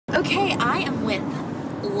Okay, I am with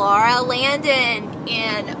Lara, Landon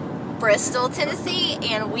in Bristol, Tennessee,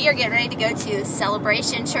 and we are getting ready to go to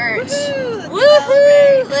Celebration Church.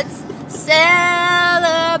 Woohoo! Let's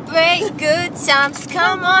celebrate good times.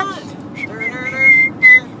 Come on.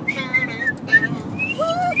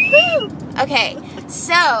 Okay,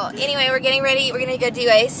 so anyway, we're getting ready. We're going to go do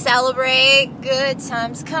a Celebrate Good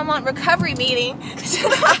Times, Come On recovery meeting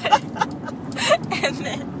tonight. And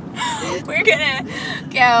then we're going to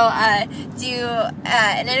go do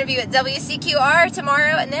an interview at WCQR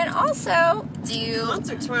tomorrow, and then also do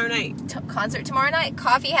concert tomorrow night.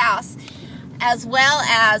 Coffee House, as well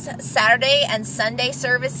as Saturday and Sunday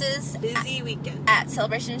services. Busy weekend at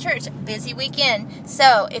Celebration Church. Busy weekend.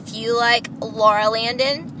 So if you like Lara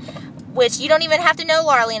Landon, which you don't even have to know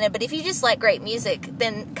Lara Landon, but if you just like great music,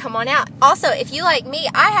 then come on out. Also, if you like me,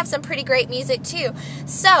 I have some pretty great music too.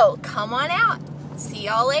 So come on out. See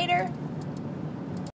y'all later.